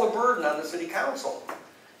all the burden on the city council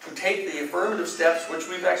to take the affirmative steps which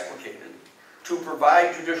we've explicated to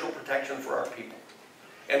provide judicial protection for our people.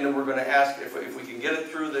 And then we're going to ask if we can get it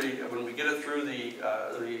through when we get it through the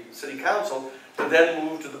city council, to then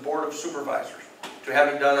move to the board of supervisors to have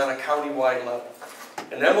it done on a county-wide level.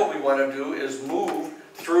 And then what we want to do is move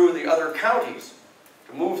through the other counties,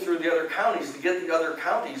 to get the other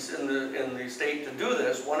counties in the state to do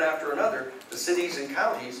this one after another, the cities and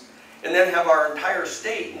counties, and then have our entire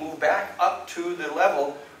state move back up to the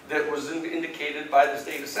level that was indicated by the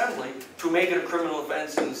state assembly to make it a criminal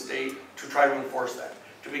offense in the state to try to enforce that.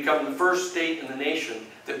 To become the first state in the nation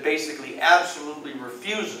that basically absolutely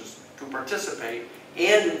refuses to participate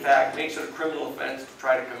and in fact makes it a criminal offense to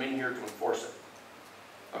try to come in here to enforce it.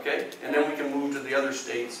 Okay? And then we can move to the other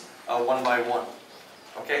states one by one.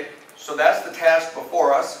 Okay? So that's the task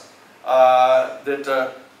before us.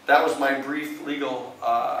 That was my brief legal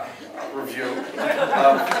review of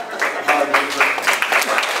how to do it.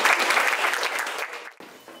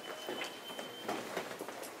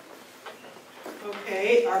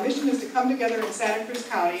 Okay, our mission is to come together in Santa Cruz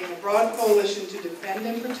County in a broad coalition to defend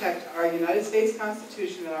and protect our United States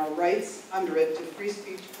Constitution and our rights under it to free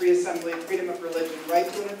speech, free assembly, freedom of religion,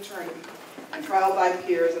 right to an attorney, and trial by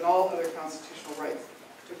peers, and all other constitutional rights.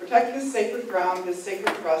 To protect this sacred ground, this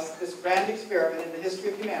sacred trust, this grand experiment in the history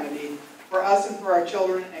of humanity, for us and for our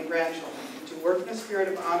children and grandchildren, and to work in a spirit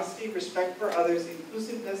of honesty, respect for others,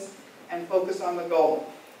 inclusiveness, and focus on the goal.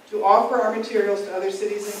 To offer our materials to other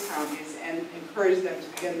cities and counties and encourage them to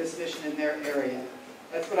begin this mission in their area.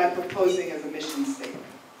 That's what I'm proposing as a mission statement.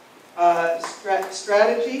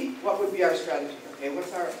 Strategy, what would be our strategy? Okay,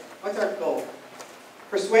 what's our goal?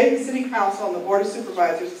 Persuade the City Council and the Board of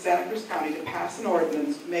Supervisors of Santa Cruz County to pass an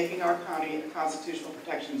ordinance making our county a constitutional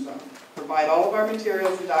protection zone. Provide all of our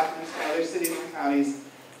materials and documents to other cities and counties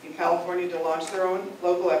in California to launch their own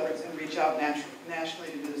local efforts and reach out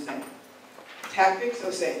nationally to do the same. Tactics,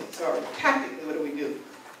 tactically, what do we do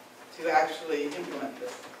to actually implement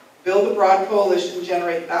this? Build a broad coalition,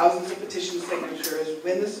 generate thousands of petition signatures,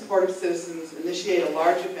 win the support of citizens, initiate a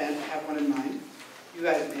large event, have one in mind. You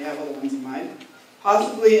guys may have other ones in mind.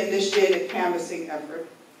 Possibly initiate a canvassing effort.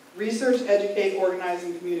 Research, educate, organize,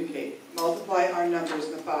 and communicate. Multiply our numbers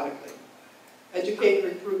methodically. Educate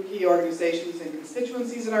and recruit key organizations and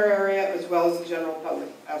constituencies in our area, as well as the general public.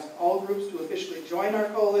 Ask all groups to officially join our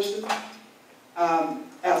coalition.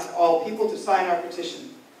 Ask all people to sign our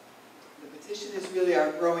petition. The petition is really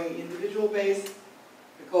our growing individual base.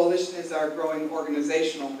 The coalition is our growing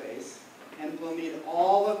organizational base. And we'll need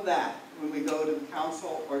all of that when we go to the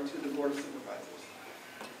council or to the board of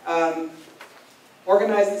supervisors.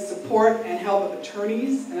 Organize the support and help of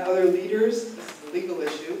attorneys and other leaders, this is a legal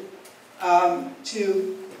issue,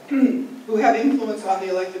 who have influence on the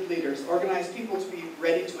elected leaders. Organize people to be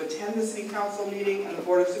ready to attend the city council meeting and the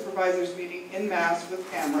board of supervisors meeting en masse with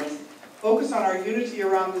cameras. Focus on our unity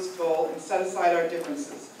around this goal and set aside our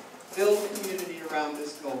differences. Build a community around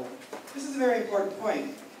this goal. This is a very important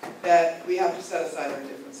point, that we have to set aside our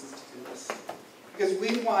differences to do this. because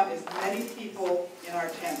we want as many people in our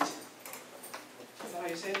tent, is that how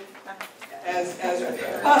you say it? As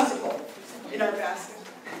possible, in our basket.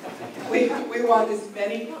 We want as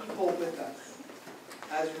many people with us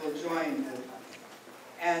as will join with us.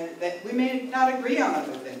 And that we may not agree on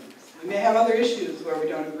other things. We may have other issues where we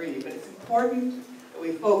don't agree, but it's important that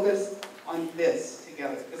we focus on this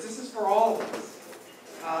together, because this is for all of us.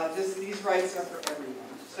 These rights are for everyone.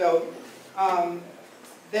 So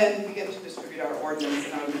then we get to distribute our ordinance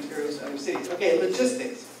and our materials to other cities. Okay,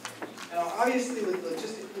 logistics. Now, obviously with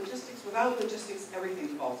logistics, without logistics, everything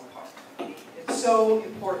falls apart. It's so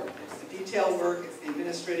important. It's the detail work, it's the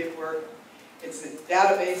administrative work, it's the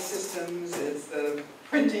database systems, it's the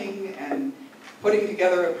printing and putting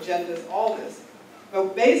together agendas, all this.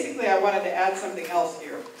 But basically, I wanted to add something else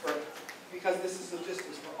here, because this is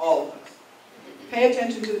logistics for all of us. Pay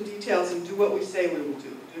attention to the details and do what we say we will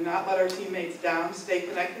do. Do not let our teammates down. Stay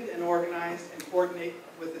connected and organized and coordinate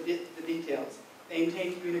with the details.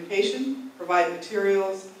 Maintain communication, provide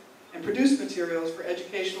materials, and produce materials for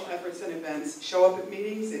educational efforts and events. Show up at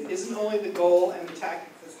meetings. It isn't only the goal and the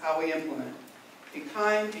tactics, it's how we implement it. Be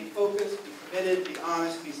kind, be focused, be committed, be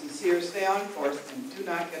honest, be sincere, stay on course, and do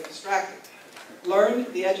not get distracted. Learn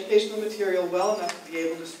the educational material well enough to be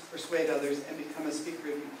able to persuade others and become a speaker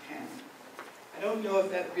if you can. I don't know if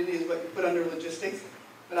that really is what you put under logistics,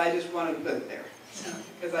 but I just wanted to put it there,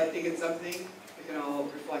 because I think it's something we can all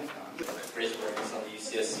reflect on. Raise awareness on the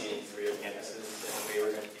UCSC and 3 campuses, and the way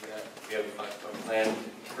we're going to do that. We have a plan.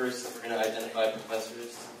 First, we're going to identify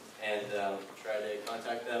professors and try to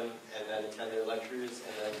contact them, and then attend their lectures,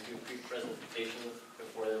 and then do pre-presentation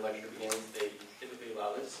before their lecture begins. They typically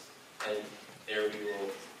allow this, and there we will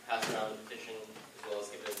pass around the petition as well as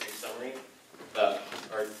give a brief summary about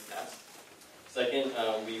our task. Second,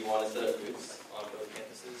 we want to set up booths on both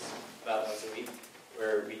campuses about once a week,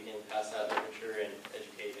 where we can pass out literature and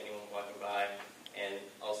educate anyone walking by, and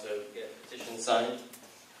also get petitions signed.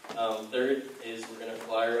 Third is we're going to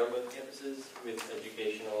fly around both campuses with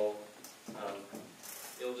educational,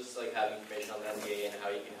 it'll just like have information on the NDA and how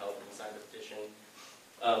you can help and sign the petition.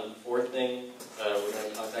 Fourth thing, we're going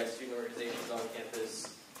to contact student organizations on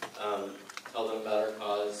campus, tell them about our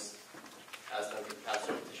cause, ask them to pass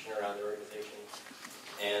their petition around their organization.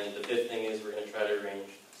 And the fifth thing is we're going to try to arrange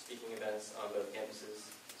speaking events on both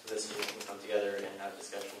campuses so that students can come together and have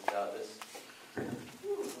discussions about this.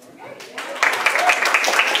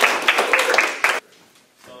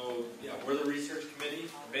 So, yeah, we're the research committee.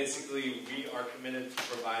 Basically, we are committed to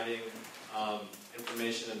providing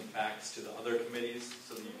information and facts to the other committees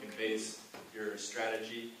so that you can base your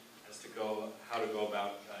strategy as to how to go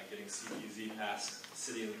about getting CPZ past the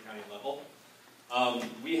city and the county level.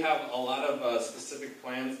 We have a lot of specific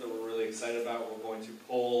plans that we're really excited about. We're going to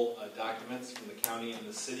pull documents from the county and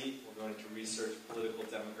the city. We're going to research political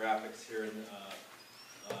demographics here in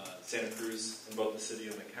Santa Cruz, in both the city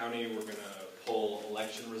and the county. We're going to pull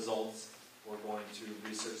election results. We're going to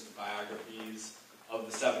research the biographies of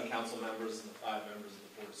the 7 council members and the 5 members of the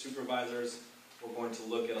Board of Supervisors. We're going to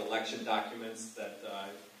look at election documents that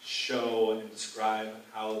show and describe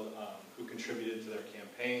how who contributed to their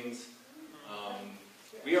campaigns.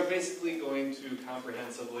 We are basically going to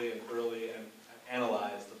comprehensively and thoroughly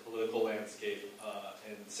analyze the political landscape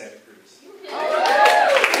in Santa Cruz.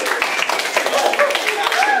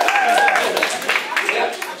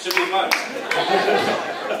 Yeah, it should be fun.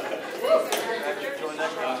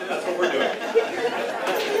 That's what we're doing.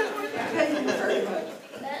 Thank you very much.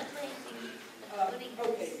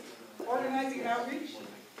 Okay, organizing and outreach?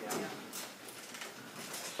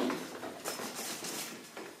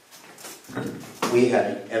 We had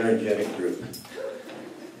an energetic group.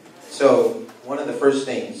 So one of the first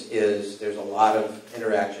things is there's a lot of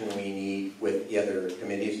interaction we need with the other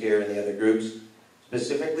committees here and the other groups,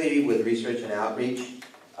 specifically with research and outreach,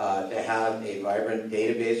 to have a vibrant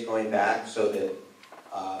database going back so that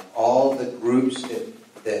all the groups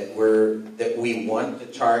that we want to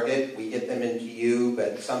target, we get them into you,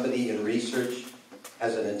 but somebody in research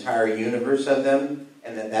has an entire universe of them,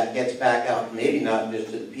 and then that gets back out, maybe not just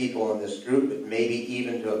to the people in this group, but maybe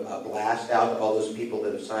even to a blast out to all those people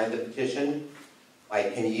that have signed the petition.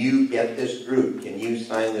 Like, can you get this group? Can you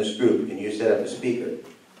sign this group? Can you set up a speaker?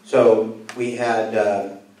 So we had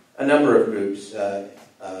a number of groups.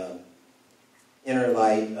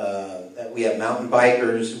 Interlight, we have mountain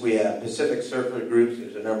bikers, we have Pacific Surfer groups,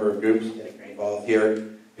 there's a number of groups that are involved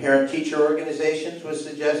here. Parent-teacher organizations was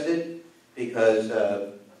suggested because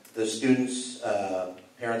the students,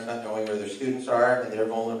 parents not knowing where their students are and they're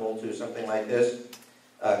vulnerable to something like this.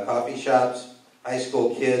 Coffee shops, high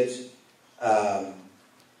school kids,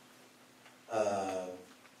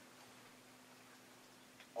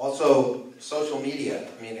 Also, social media.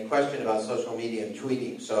 I mean, a question about social media and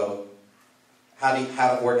tweeting. So, how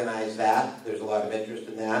to organize that? There's a lot of interest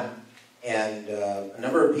in that. And a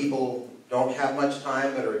number of people don't have much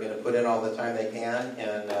time, but are going to put in all the time they can.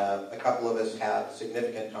 And a couple of us have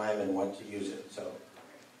significant time and want to use it. So,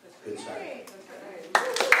 good start.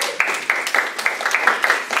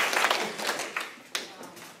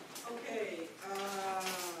 Okay,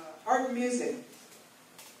 art and music.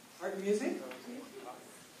 Art and music?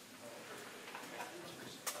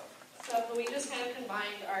 So we just kind of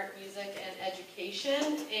combined art, music, and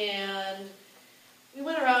education, and we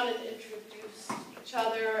went around and introduced each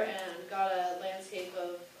other and got a landscape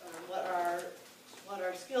of what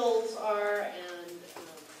our skills are, and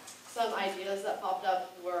some ideas that popped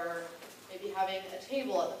up were maybe having a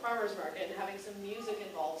table at the farmer's market and having some music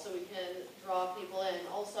involved so we can draw people in.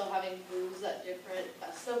 Also having booths at different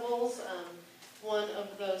festivals. One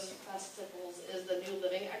of those festivals is the New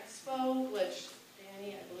Living Expo, which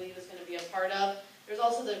Danny, I believe, is going to be a part of. There's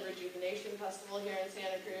also the Rejuvenation Festival here in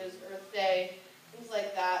Santa Cruz, Earth Day, things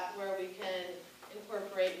like that, where we can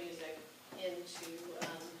incorporate music into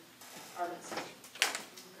our message.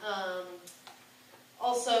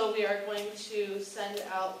 Also, we are going to send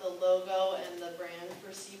out the logo and the brand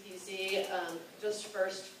for CPC just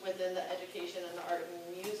first within the education and the art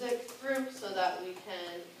and music group so that we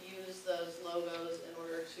can use those logos in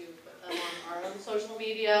order to put them on our own social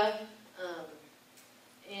media.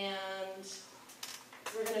 And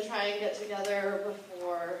we're going to try and get together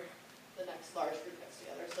before the next large group gets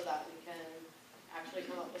together so that we can actually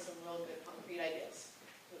come up with some real good concrete ideas.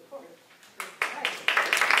 Move forward.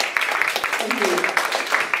 Thank you.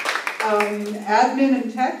 Admin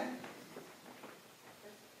and tech?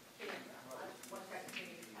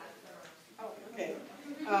 Oh, okay.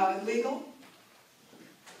 Legal?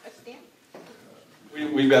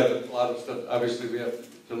 We've got a lot of stuff, obviously, we have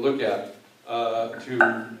to look at to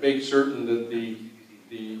make certain that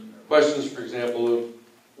the questions, for example, of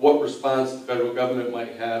what response the federal government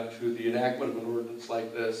might have to the enactment of an ordinance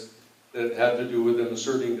like this that have to do with them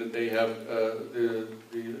asserting that they have the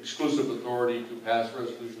exclusive authority to pass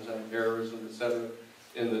resolutions on terrorism, etc.,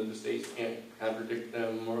 and that the states can't contradict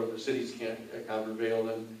them or the cities can't countervail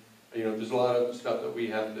them. You know, there's a lot of stuff that we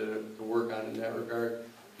have to work on in that regard.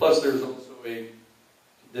 Plus, there's also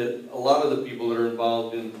that a lot of the people that are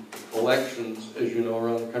involved in elections, as you know,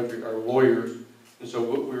 around the country are lawyers. And so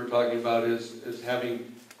what we were talking about is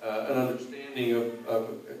having an understanding of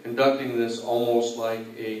conducting this almost like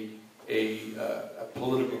a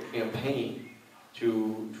political campaign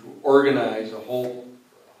to organize a whole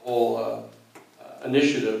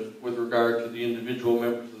initiative with regard to the individual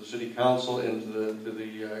members of the city council and to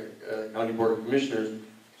the county board of commissioners,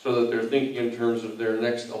 so that they're thinking in terms of their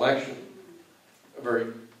next election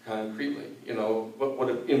very concretely. You know, what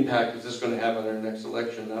impact is this going to have on their next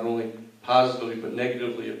election, not only positively but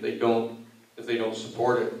negatively if they don't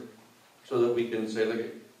support it, so that we can say, look,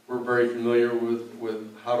 we're very familiar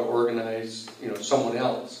with how to organize, you know, someone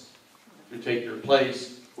else to take your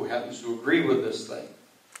place who happens to agree with this thing.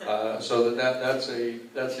 So that's a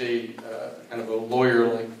kind of a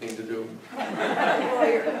lawyer-like thing to do.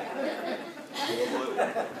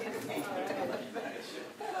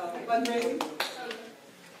 Fundraising?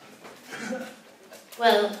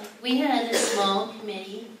 Well, we had a small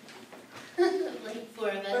committee, like 4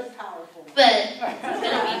 of us. But powerful. But it's going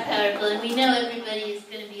to be powerful, and we know everybody is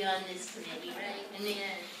going to be on this committee, right, in the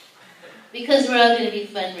end. Because we're all going to be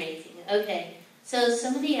fundraising. Okay, so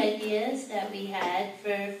some of the ideas that we had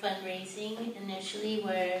for fundraising initially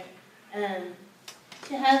were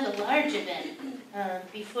to have a large event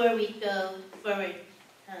before we go forward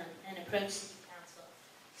and approach City Council.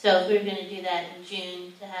 So we're going to do that in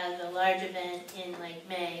June, to have a large event in like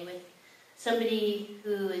May with somebody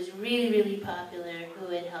who is really, really popular who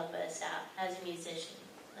would help us out as a musician,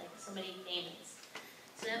 like somebody famous.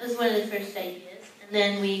 So that was one of the first ideas. And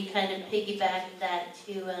then we kind of piggybacked that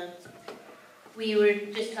to, we were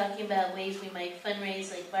just talking about ways we might fundraise,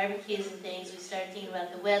 like barbecues and things. We started thinking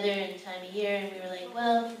about the weather and time of year, and we were like,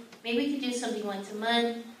 well, maybe we could do something once a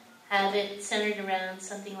month, have it centered around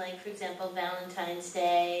something like, for example, Valentine's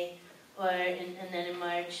Day, or and then in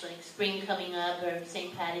March, like spring coming up, or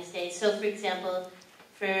St. Patty's Day. So, for example,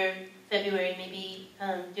 for February, maybe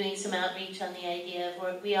doing some outreach on the idea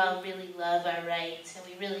of we all really love our rights, and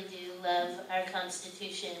we really do love our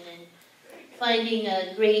Constitution, and finding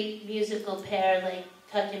a great musical pair like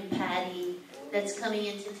Tuck and Patty that's coming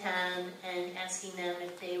into town and asking them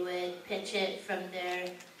if they would pitch it from their,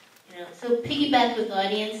 so piggyback with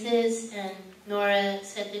audiences. And Nora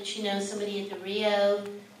said that she knows somebody at the Rio,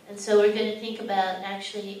 and so we're going to think about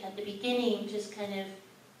actually at the beginning just kind of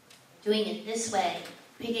doing it this way,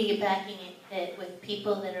 piggybacking it with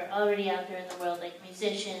people that are already out there in the world, like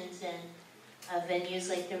musicians and venues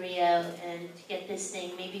like the Rio, and to get this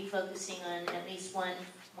thing maybe focusing on at least one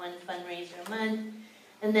fundraiser a month.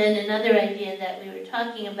 And then another idea that we were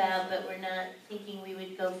talking about, but we're not thinking we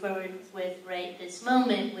would go forward with right this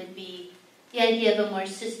moment, would be the idea of a more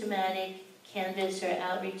systematic canvas or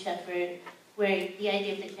outreach effort, where the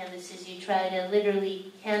idea of the canvas is you try to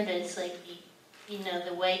literally canvas, like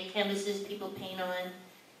the white canvases people paint on,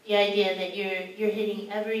 the idea that you're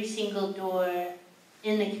hitting every single door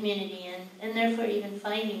in the community, and therefore even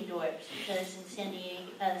finding doors, because in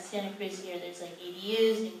Santa Cruz here, there's like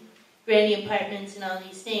ADUs and granny apartments and all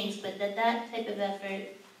these things, but that type of effort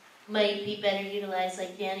might be better utilized,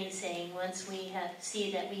 like Danny's saying, once we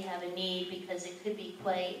see that we have a need, because it could be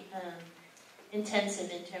quite intensive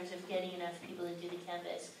in terms of getting enough people to do the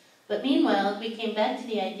canvas. But meanwhile, we came back to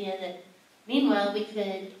the idea that we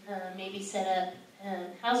could maybe set up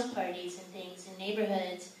house parties and things in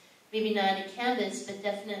neighborhoods, maybe not a canvas, but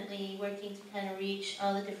definitely working to kind of reach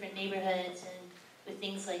all the different neighborhoods and with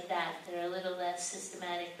things like that are a little less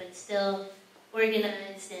systematic, but still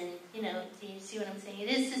organized, and, do you see what I'm saying? It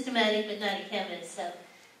is systematic, but not a canvas. So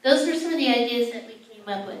those were some of the ideas that we came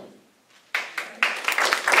up with.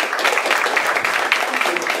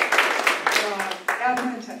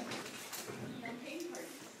 Campaign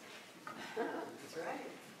parties. That's right.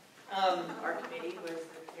 Our committee was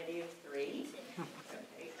the committee of 3.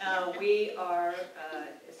 Okay. We are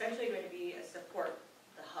essentially going to be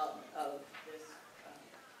the hub of this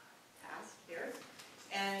task here.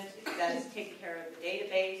 And that's taking care of the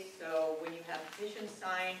database. So when you have petitions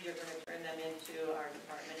signed, you're going to turn them into our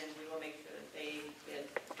department, and we will make sure that they get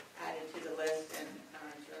added to the list. And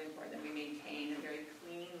it's really important that we maintain a very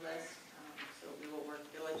clean list. So we will work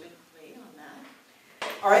diligently on that.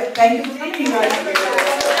 All right, thank you for coming, guys.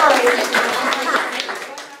 All right.